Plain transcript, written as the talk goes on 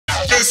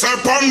This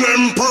upon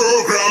them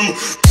program.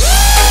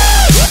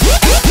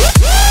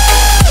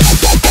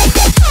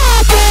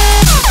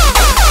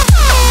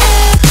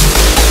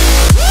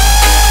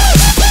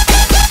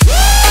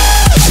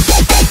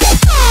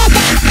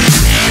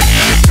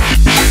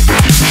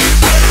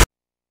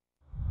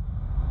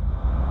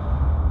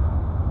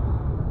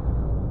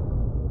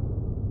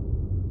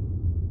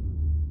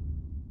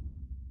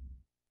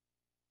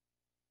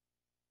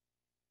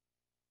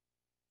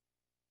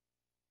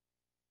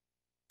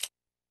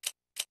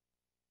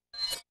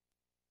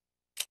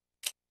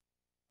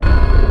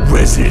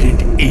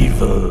 Resident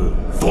Evil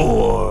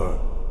 4.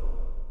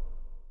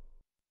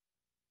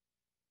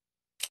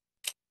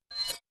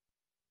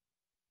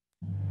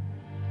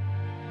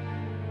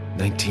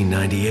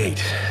 $1998.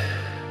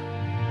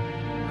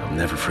 I'll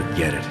never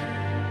forget it.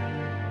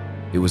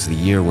 It was the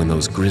year when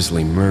those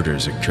grisly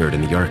murders occurred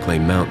in the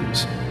Arklay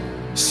Mountains.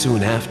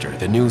 Soon after,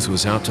 the news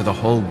was out to the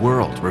whole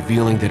world,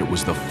 revealing that it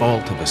was the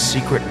fault of a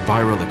secret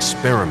viral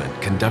experiment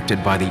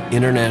conducted by the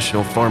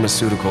international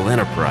pharmaceutical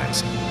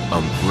enterprise,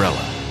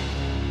 Umbrella.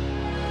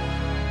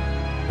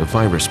 The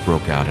virus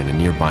broke out in a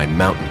nearby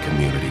mountain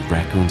community,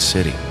 Raccoon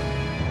City,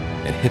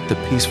 and hit the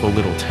peaceful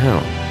little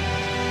town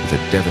with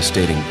a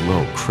devastating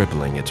blow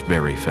crippling its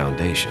very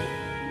foundation.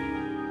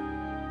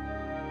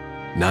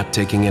 Not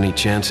taking any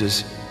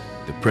chances,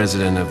 the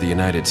President of the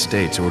United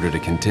States ordered a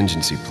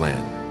contingency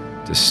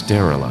plan to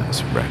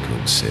sterilize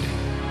Raccoon City.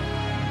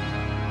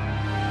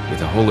 With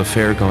the whole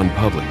affair gone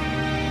public,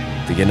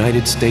 the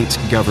United States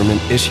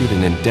government issued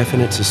an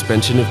indefinite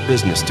suspension of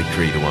business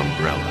decree to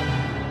Umbrella.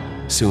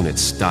 Soon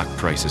its stock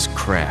prices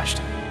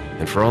crashed,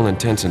 and for all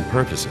intents and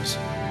purposes,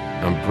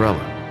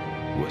 Umbrella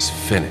was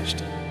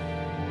finished.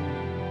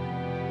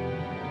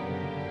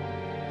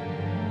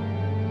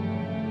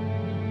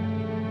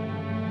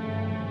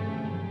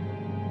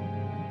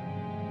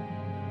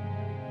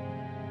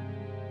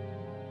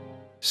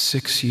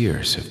 Six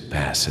years have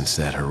passed since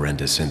that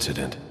horrendous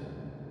incident.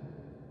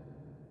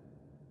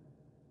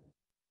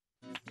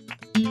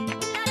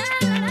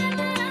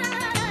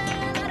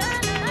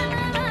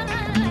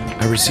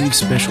 I received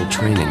special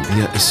training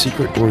via a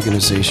secret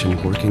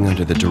organization working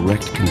under the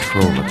direct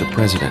control of the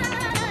president.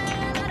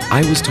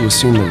 I was to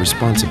assume the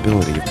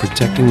responsibility of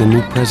protecting the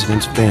new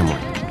president's family.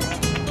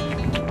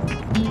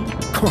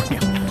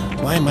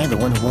 Coño, why am I the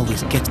one who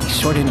always gets the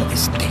short end of the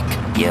stick?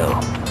 You,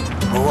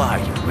 who are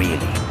you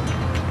really?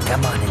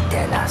 Come on and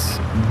tell us.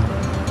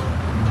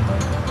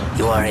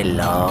 You are a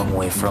long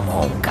way from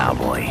home,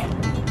 cowboy.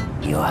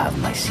 You have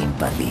my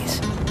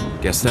sympathies.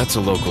 Guess that's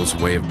a local's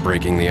way of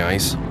breaking the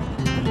ice.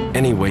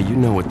 Anyway, you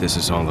know what this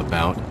is all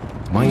about.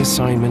 My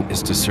assignment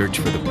is to search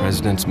for the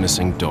president's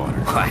missing daughter.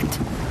 What?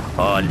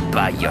 All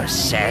by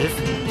yourself?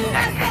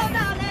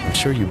 I'm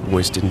sure you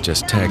boys didn't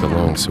just tag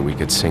along so we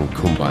could sing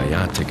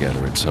Kumbaya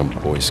together at some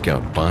Boy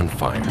Scout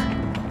bonfire.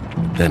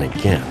 Then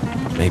again,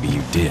 maybe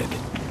you did.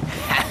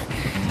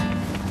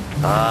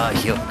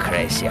 Oh, you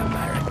crazy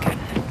American.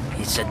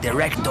 It's a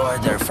direct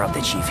order from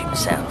the chief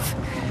himself.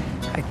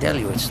 I tell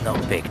you, it's no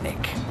picnic.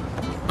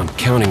 I'm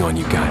counting on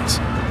you guys.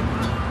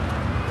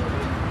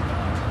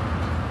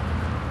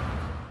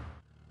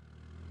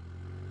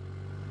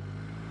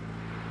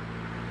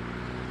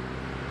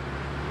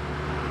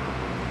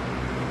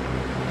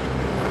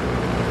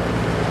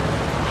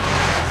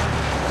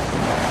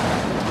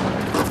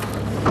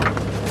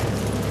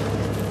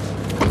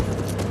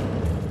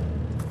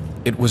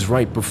 It was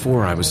right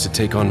before I was to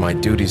take on my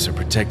duties of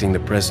protecting the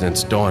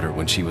president's daughter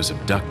when she was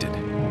abducted.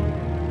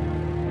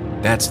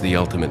 That's the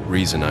ultimate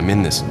reason I'm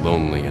in this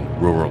lonely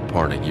and rural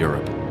part of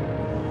Europe.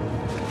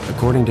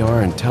 According to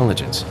our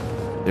intelligence,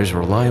 there's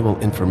reliable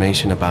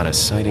information about a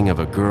sighting of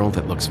a girl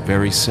that looks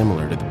very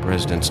similar to the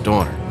president's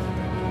daughter.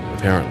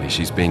 Apparently,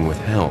 she's being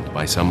withheld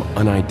by some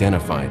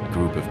unidentified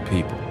group of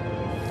people.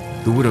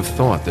 Who would have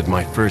thought that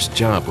my first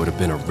job would have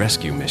been a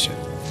rescue mission?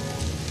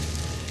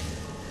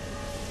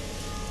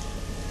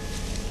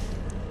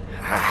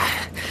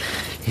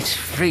 It's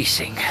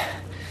freezing.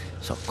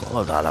 So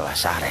cold all of a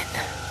sudden.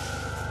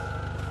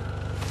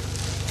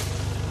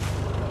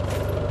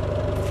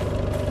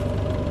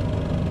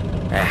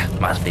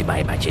 Must be my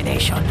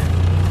imagination.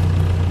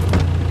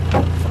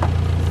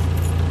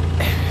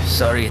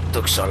 Sorry it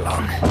took so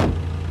long.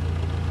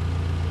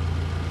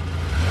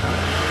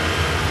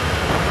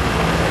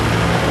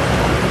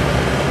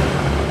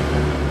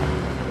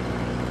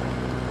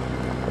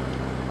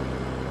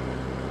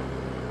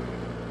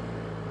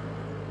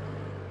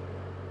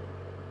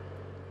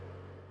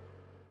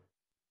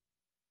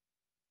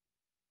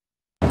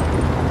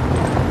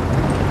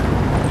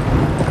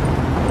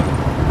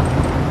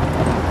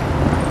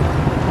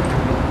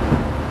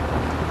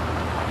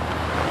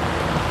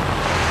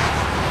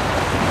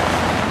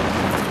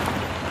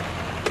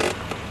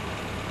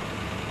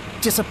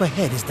 Just up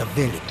ahead is the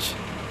village.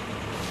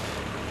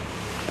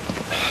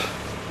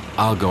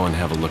 I'll go and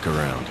have a look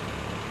around.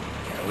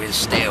 Yeah, we'll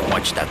stay and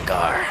watch the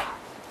car.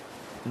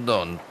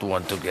 Don't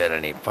want to get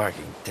any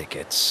parking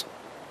tickets.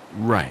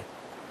 Right.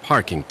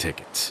 Parking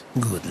tickets.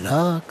 Good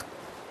luck.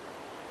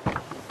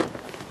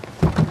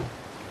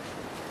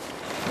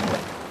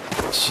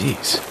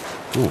 Jeez,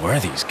 who are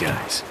these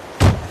guys?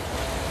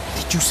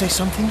 Did you say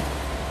something?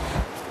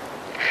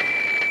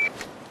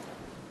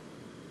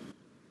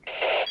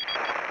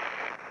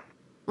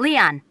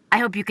 Leon, I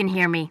hope you can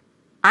hear me.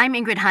 I'm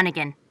Ingrid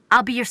Hunnigan.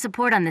 I'll be your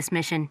support on this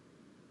mission.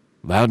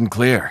 Loud and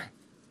clear.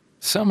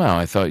 Somehow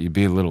I thought you'd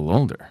be a little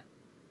older.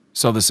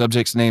 So the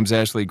subject's name's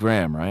Ashley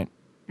Graham, right?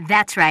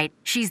 That's right.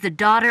 She's the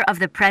daughter of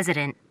the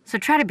president. So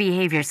try to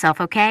behave yourself,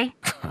 okay?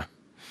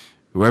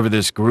 Whoever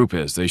this group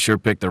is, they sure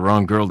picked the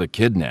wrong girl to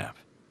kidnap.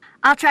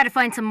 I'll try to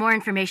find some more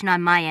information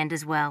on my end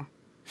as well.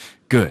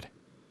 Good.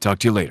 Talk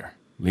to you later.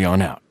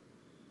 Leon out.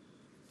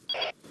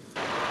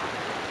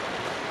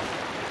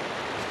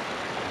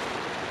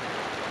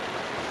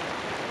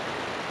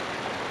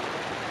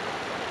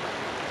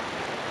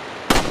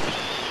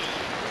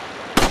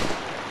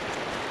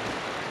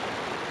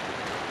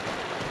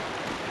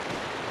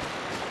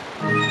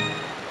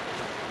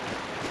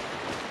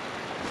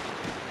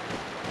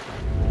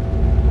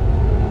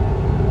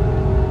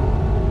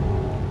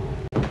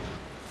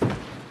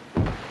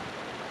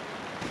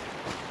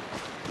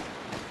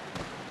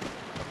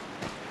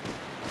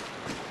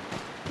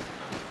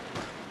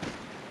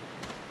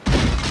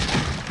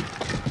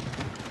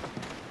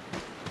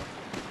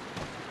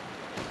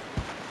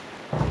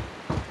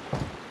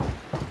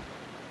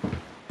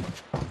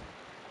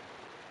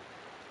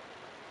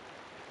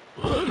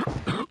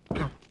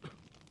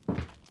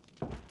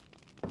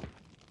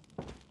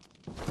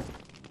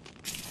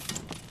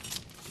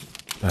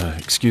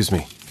 Excuse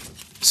me.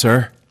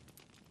 Sir?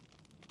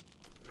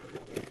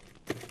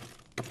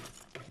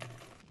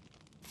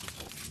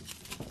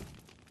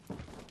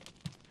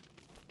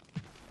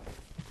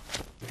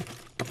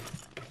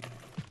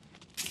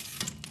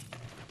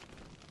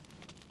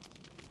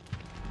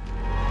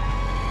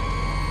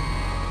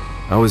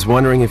 I was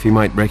wondering if you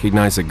might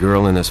recognize a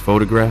girl in this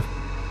photograph?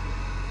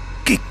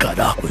 ¿Qué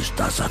carajo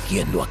estás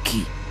haciendo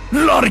aquí?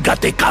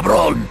 ¡Lárgate,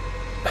 cabrón!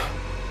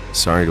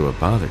 Sorry to have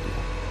bothered you.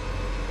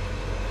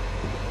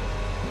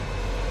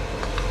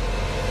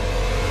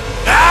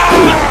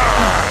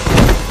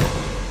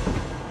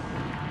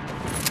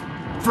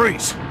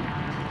 Freeze!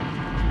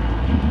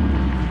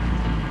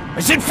 I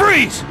said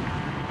freeze!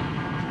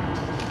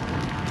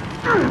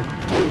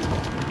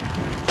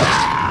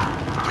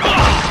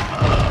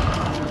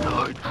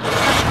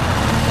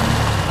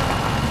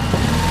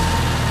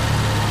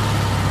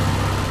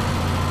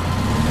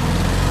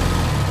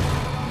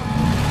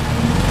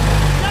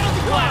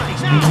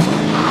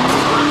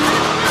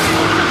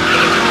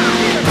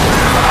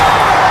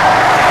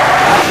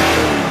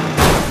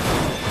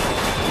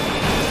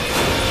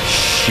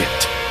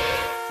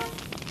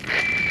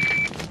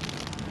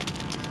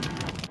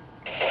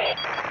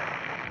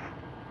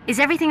 Is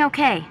everything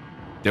okay?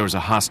 There was a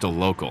hostile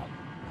local.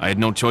 I had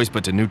no choice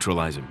but to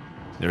neutralize him.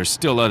 There are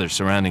still others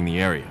surrounding the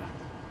area.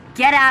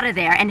 Get out of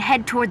there and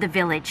head toward the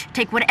village.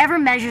 Take whatever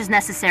measures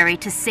necessary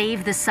to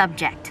save the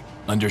subject.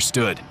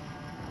 Understood.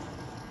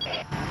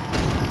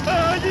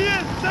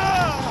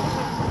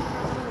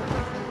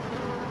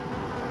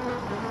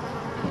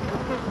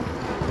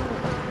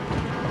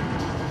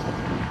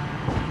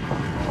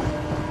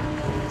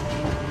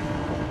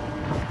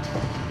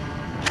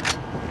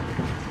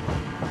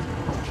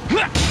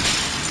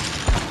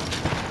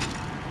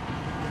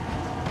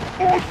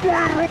 ¡Os voy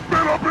a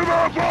romper a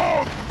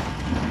pedazos!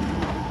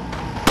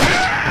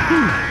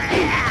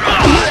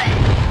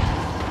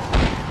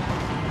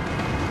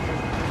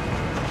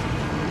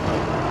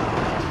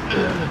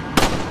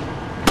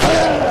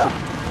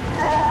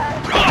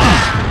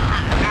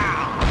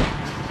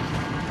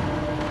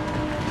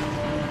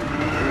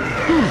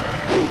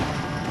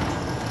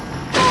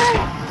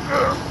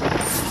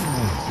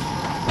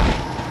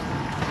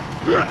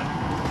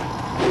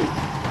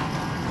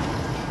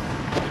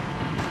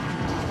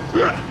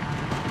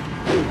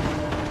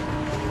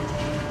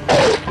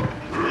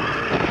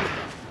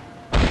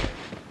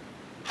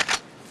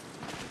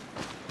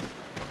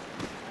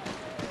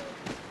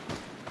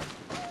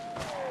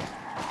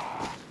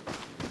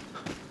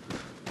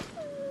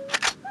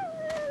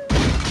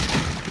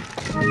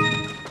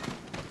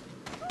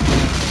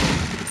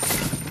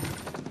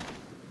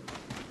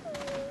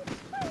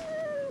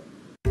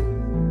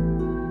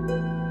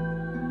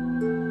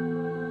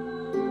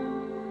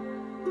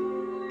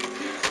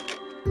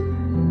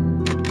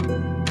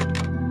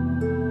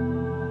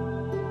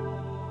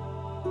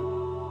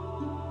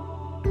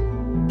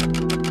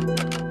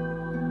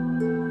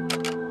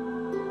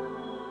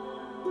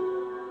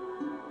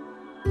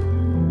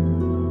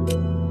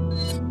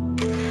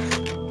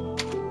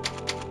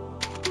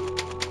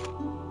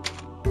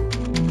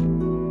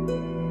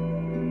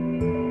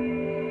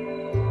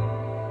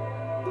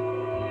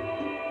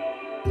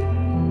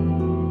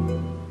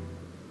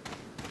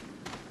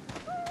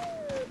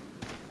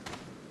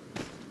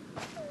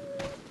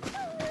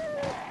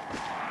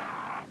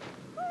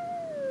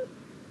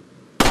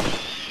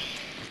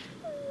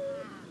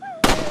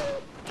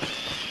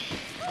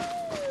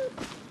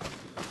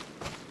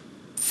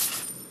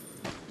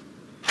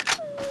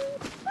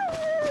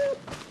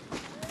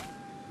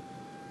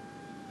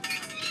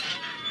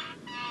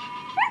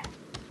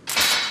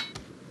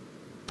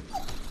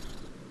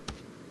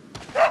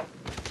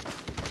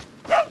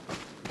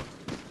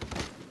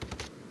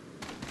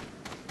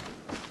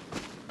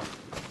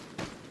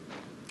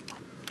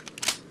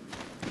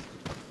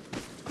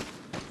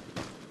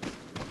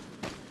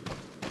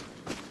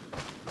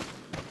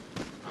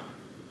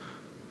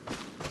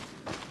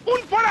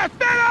 ¡Un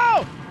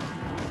forastero!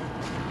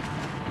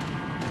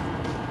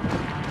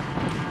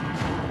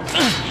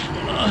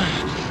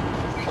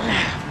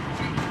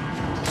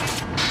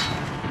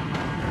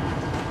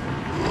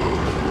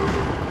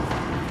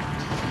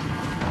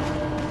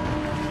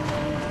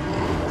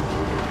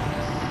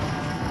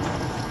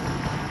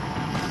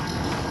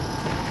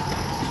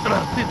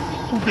 Tras de ti,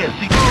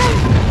 imbécil.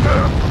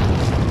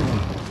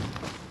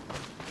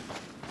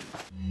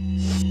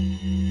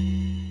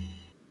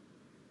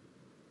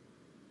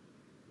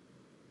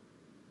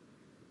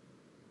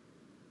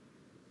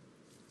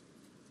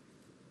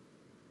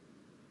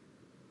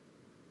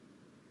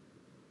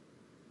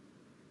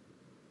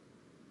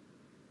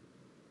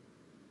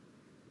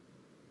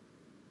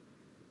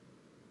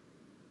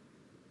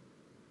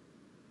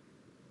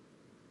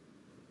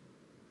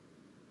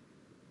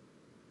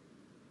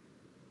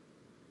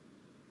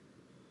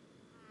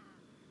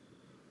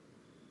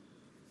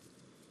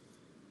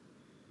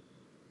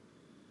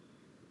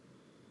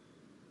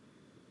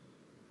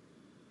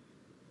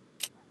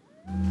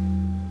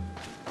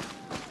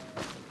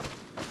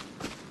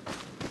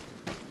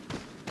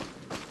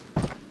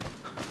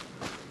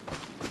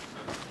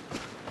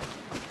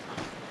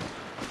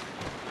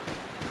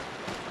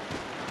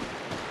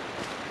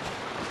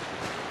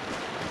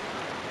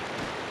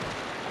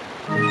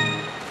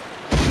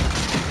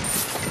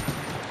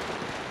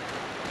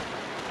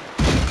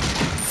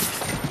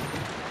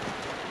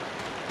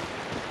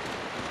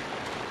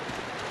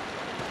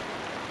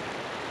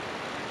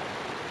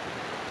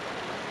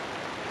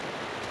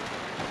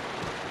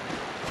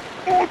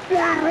 ¡Os voy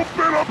a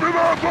romper a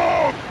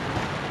pedazos!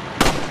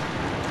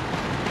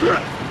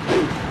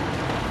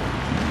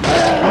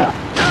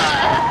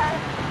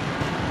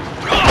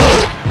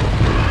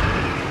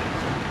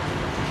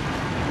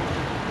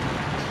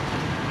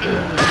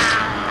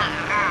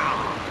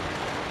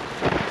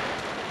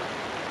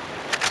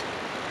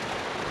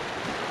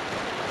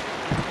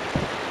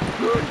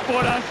 ¡Un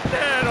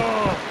forastero!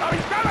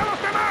 ¡Avisad a los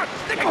demás!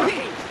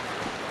 ¡Aquí!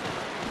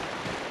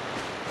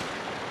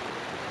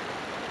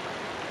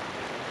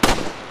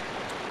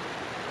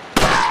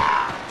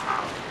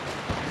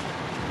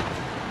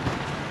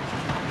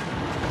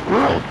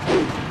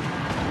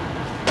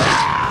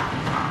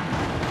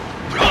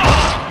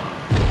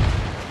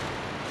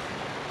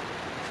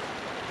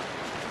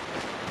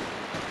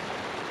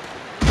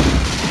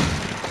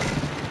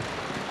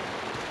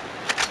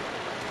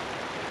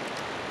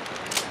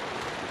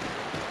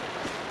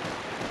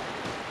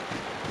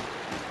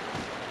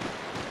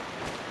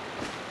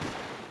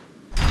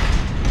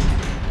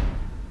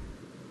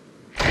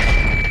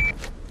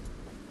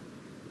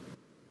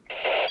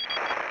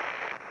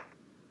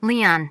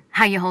 Leon,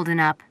 how you holding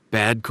up?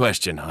 Bad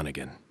question,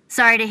 Hunnigan.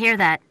 Sorry to hear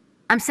that.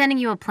 I'm sending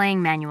you a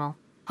playing manual.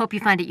 Hope you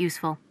find it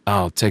useful.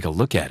 I'll take a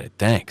look at it,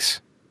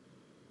 thanks.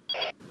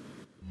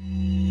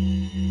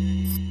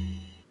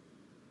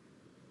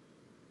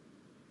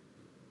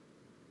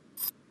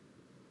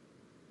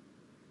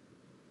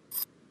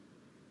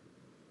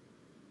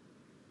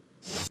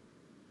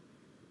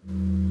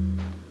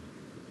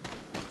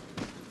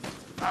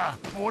 ¡Ah,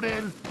 por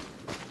él!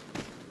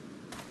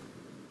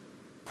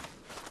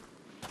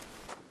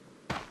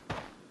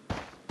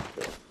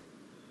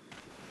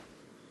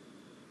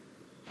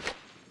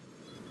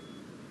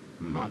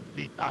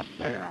 ¡Maldita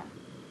sea!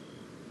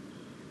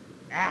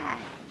 ¡Ah,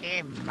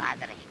 qué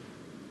madre!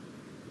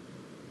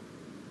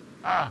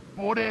 ¡Ah,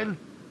 por él!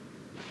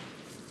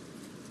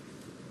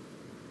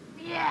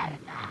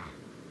 ¡Mierda!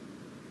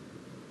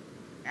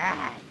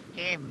 ¡Ah,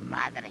 qué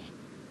madre!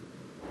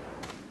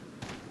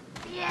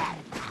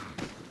 ¡Mierda!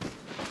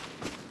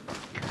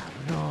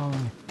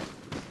 ¡Cabrón!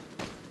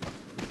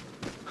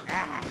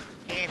 ¡Ah,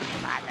 qué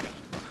madre!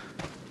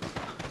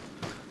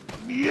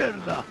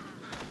 ¡Mierda!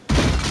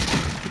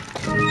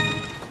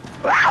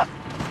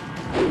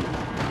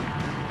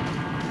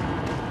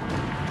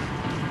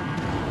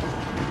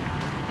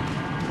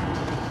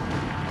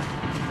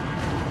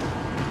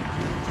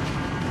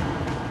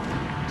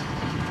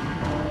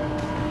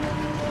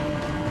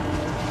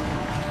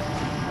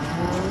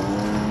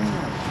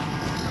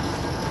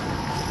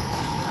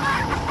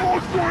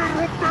 ¡Os voy a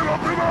romper a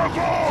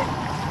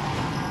pedazos!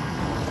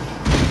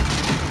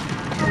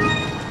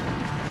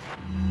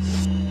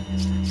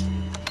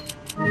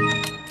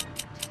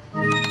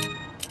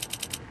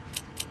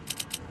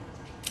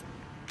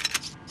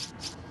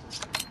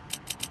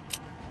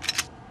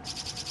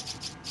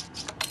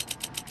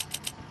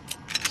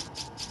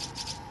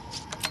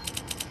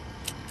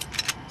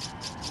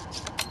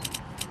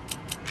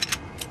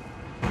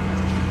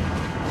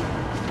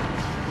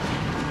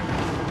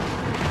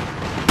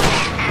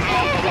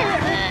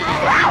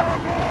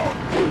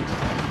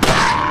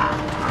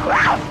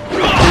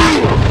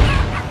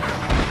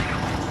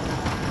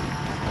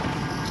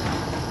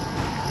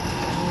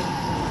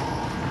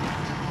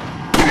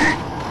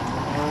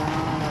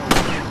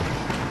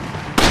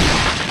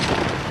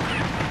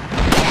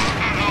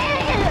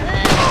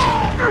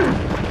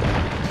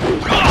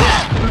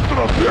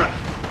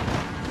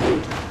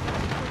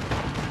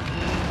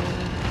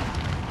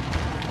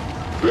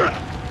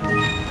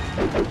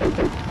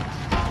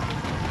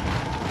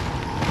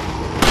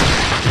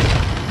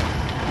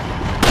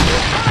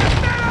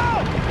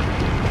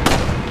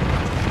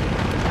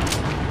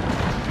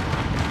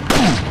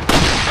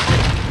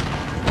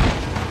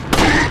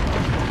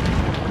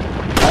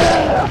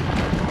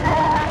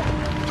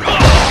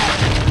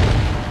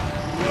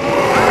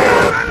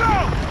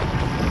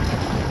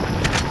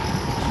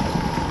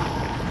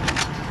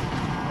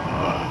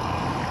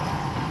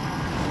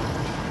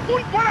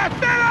 ¡Un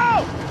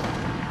forastero!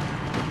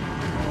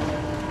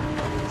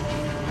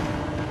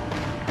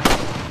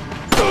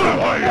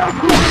 ¡Vaya!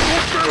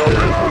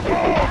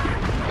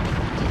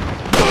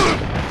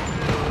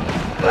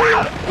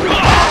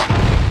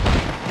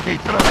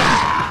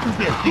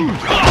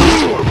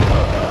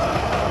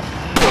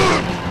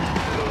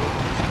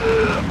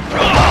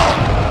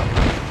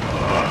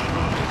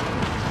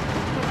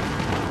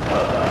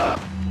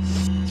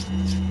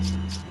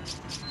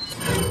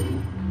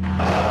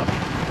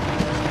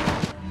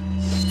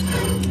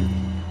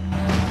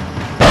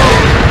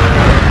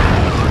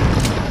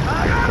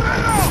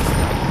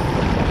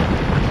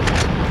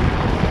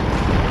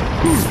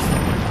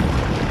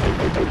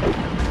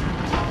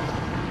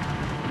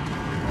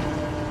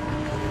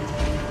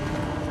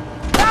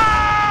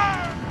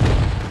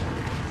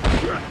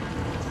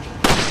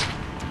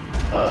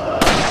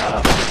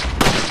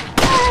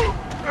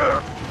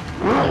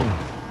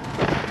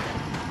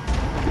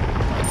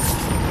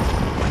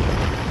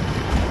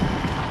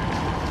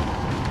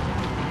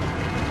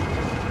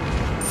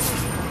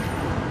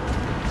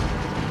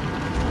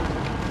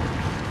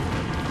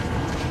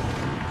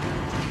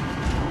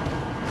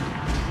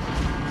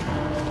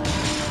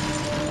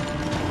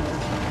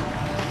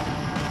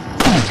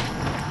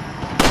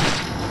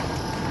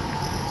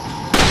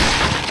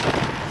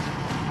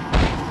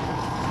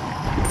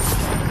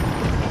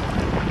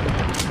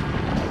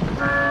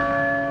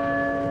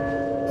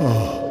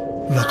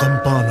 La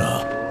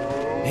campana.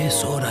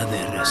 Es hora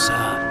de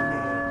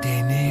rezar.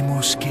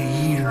 Tenemos que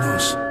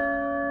irnos.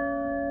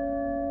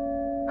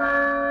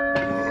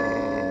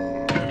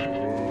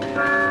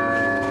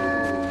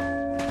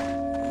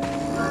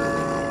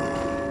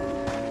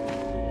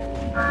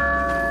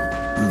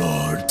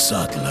 Lord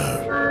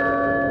Sattler.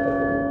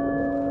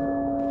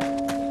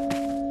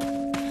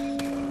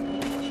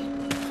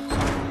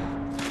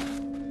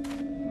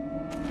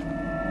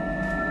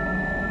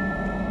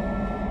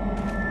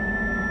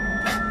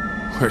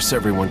 Where's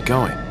everyone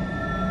going?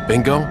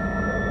 Bingo?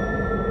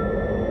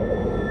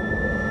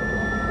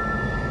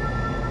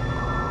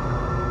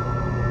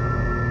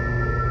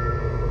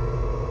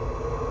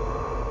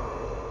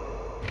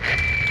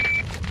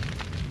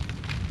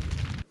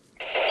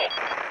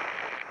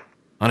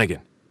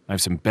 Hunnigan, I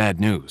have some bad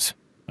news.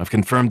 I've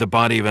confirmed the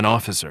body of an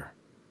officer.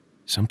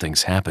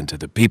 Something's happened to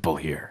the people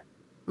here.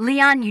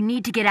 Leon, you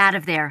need to get out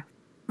of there.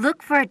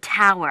 Look for a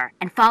tower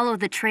and follow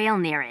the trail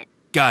near it.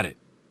 Got it.